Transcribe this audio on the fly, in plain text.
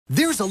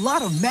There's a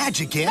lot of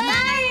magic in...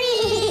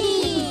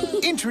 Barney!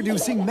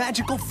 Introducing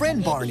Magical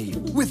Friend Barney,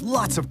 with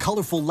lots of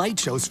colorful light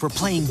shows for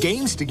playing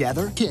games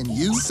together. Can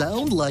you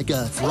sound like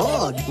a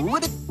frog?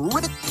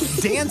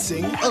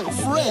 Dancing. A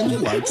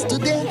friend likes to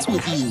dance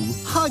with you.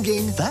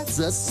 Hugging. That's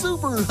a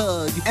super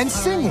hug. And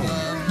singing.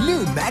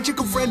 New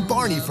Magical Friend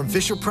Barney from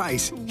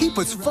Fisher-Price. He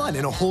puts fun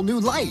in a whole new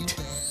light.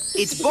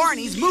 It's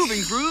Barney's Move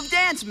and Groove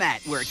Dance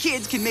Mat, where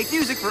kids can make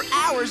music for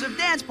hours of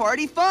dance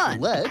party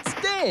fun. Let's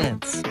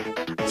dance.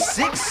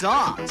 6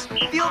 songs.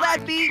 Feel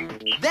that beat?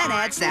 Then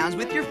add sounds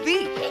with your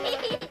feet.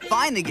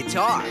 Find the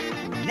guitar.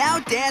 Now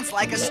dance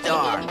like a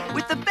star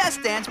with the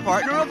best dance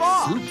partner of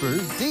all.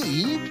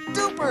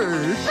 Super-duper.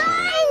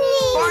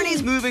 Barney!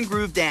 Barney's Move and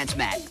Groove Dance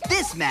Mat.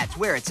 This mat's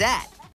where it's at.